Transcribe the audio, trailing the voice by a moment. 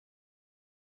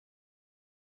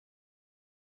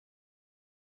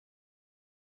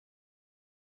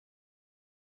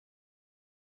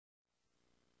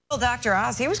Well, Dr.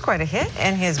 Oz, he was quite a hit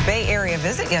in his Bay Area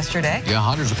visit yesterday. Yeah,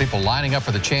 hundreds of people lining up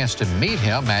for the chance to meet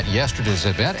him at yesterday's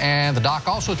event. And the doc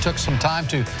also took some time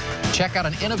to check out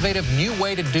an innovative new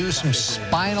way to do some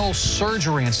spinal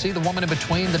surgery. And see the woman in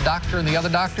between the doctor and the other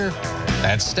doctor?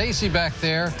 That's Stacy back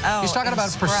there. Oh, he's talking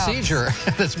about a procedure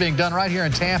that's being done right here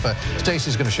in Tampa.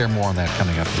 Stacy's going to share more on that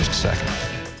coming up in just a second.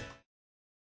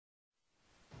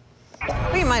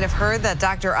 You might have heard that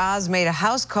Dr. Oz made a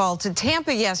house call to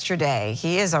Tampa yesterday.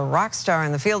 He is a rock star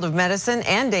in the field of medicine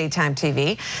and daytime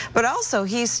TV, but also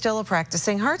he's still a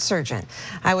practicing heart surgeon.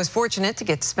 I was fortunate to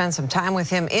get to spend some time with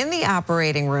him in the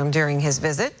operating room during his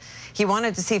visit. He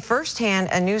wanted to see firsthand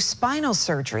a new spinal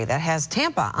surgery that has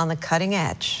Tampa on the cutting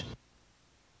edge.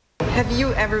 Have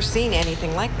you ever seen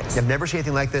anything like this? I've never seen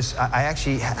anything like this. I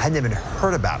actually hadn't even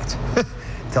heard about it.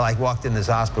 Until I walked in this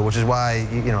hospital, which is why,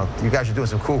 you guys are doing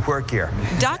some cool work here.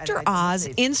 Dr. Oz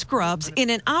in scrubs in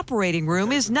an operating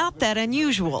room is not that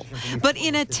unusual. But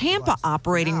in a Tampa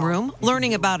operating room,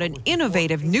 learning about an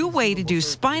innovative new way to do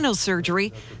spinal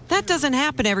surgery, that doesn't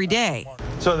happen every day.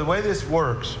 So the way this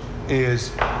works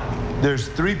is there's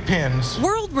 3 pins.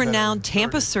 World-renowned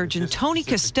Tampa surgeon Tony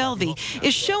Castellvi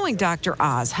is showing Dr.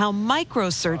 Oz how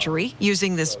microsurgery,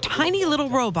 using this tiny little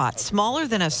robot smaller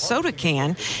than a soda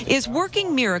can, is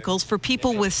working miracles for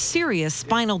people with serious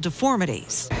spinal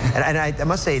deformities. And I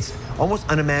must say, it's almost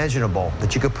unimaginable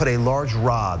that you could put a large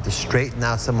rod to straighten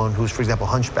out someone who's, for example,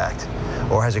 hunchbacked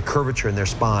or has a curvature in their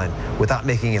spine without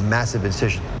making a massive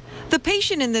incision. The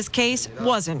patient in this case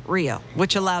wasn't real,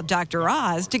 which allowed Dr.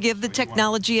 Oz to give the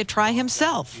technology a try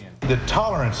himself. The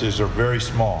tolerances are very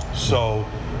small, so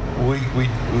we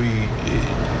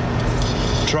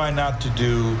try not to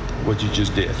do what you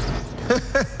just did,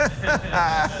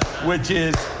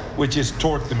 which is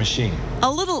torque the machine.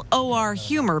 A little OR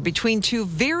humor between two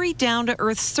very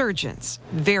down-to-earth surgeons.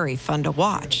 Very fun to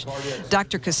watch.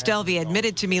 Dr. Castellvi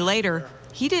admitted to me later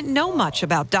he didn't know much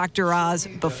about Dr. Oz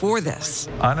before this.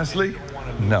 Honestly,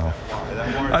 no.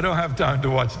 I don't have time to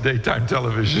watch daytime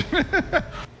television.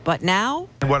 But now?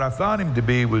 What I found him to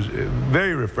be was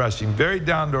very refreshing, very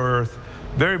down to earth,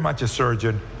 very much a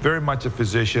surgeon, very much a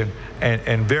physician,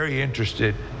 and very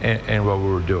interested in what we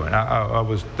were doing. I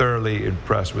was thoroughly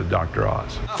impressed with Dr.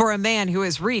 Oz. For a man who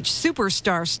has reached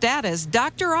superstar status,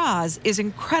 Dr. Oz is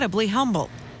incredibly humble.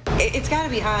 It's got to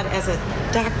be odd as a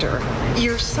doctor.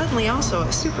 You're suddenly also a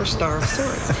superstar of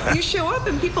sorts. You show up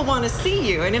and people want to see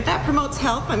you, and if that promotes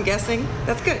health, I'm guessing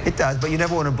that's good. It does, but you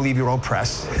never want to believe your own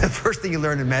press. The first thing you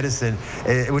learn in medicine,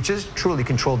 which is truly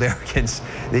controlled arrogance,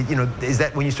 is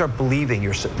that when you start believing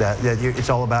that it's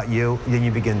all about you, then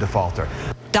you begin to falter.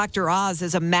 Dr. Oz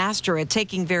is a master at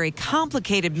taking very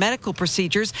complicated medical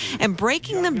procedures and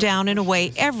breaking them down in a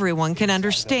way everyone can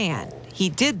understand. He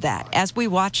did that as we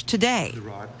watched today.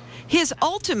 His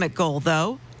ultimate goal,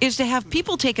 though, is to have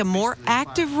people take a more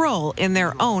active role in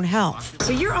their own health.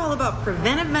 So you're all about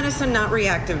preventive medicine, not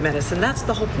reactive medicine. That's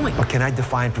the whole point. Well, can I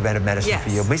define preventive medicine for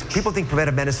you? People think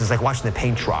preventive medicine is like watching the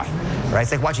paint dry, right?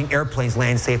 It's like watching airplanes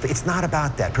land safely. It's not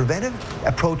about that. Preventive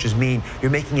approaches mean you're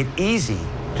making it easy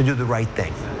to do the right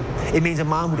thing. It means a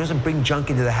mom who doesn't bring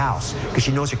junk into the house because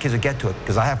she knows her kids will get to it.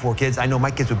 Because I have 4 kids. I know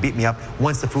my kids will beat me up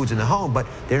once the food's in the home, but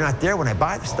they're not there when I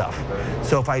buy the stuff.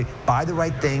 So if I buy the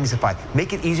right things, if I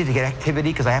make it easy to get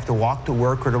activity because I have to walk to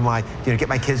work or to get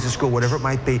my kids to school, whatever it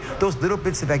might be, those little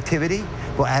bits of activity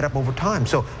will add up over time.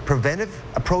 So preventive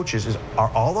approaches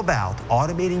are all about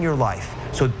automating your life.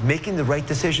 So making the right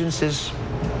decisions is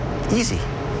easy.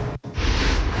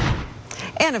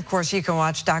 And, of course, you can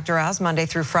watch Dr. Oz Monday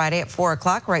through Friday at 4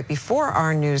 o'clock right before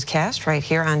our newscast right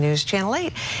here on News Channel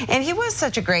 8. And he was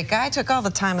such a great guy. Took all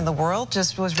the time in the world.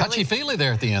 Just was really touchy-feely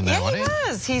there at the end there, yeah, wasn't he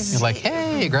was. He's like,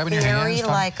 hey, grabbing your hands. Very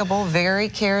likable, very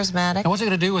charismatic. And what's he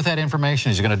going to do with that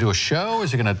information? Is he going to do a show?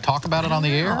 Is he going to talk about it on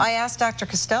the air? I asked Dr.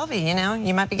 Castellvi,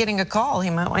 you might be getting a call. He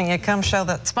might want you to come show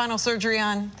that spinal surgery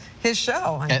on his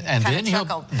show. And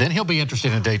then he'll be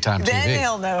interested in daytime TV. Then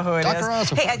he'll know who it is. Oz,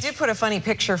 hey, I did put a funny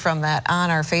picture from that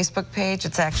on our Facebook page.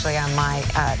 It's actually on my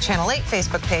Channel 8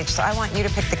 Facebook page, so I want you to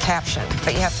pick the caption,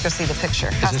 but you have to go see the picture.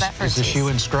 How's that for a tease? Is this you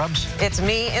in scrubs? It's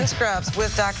me in scrubs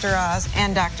with Dr. Oz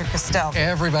and Dr. Castellvi.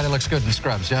 Everybody looks good in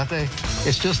scrubs, don't they?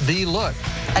 It's just the look.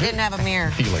 I didn't have a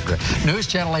mirror. You look great. News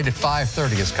Channel 8 at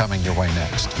 5:30 is coming your way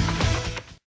next.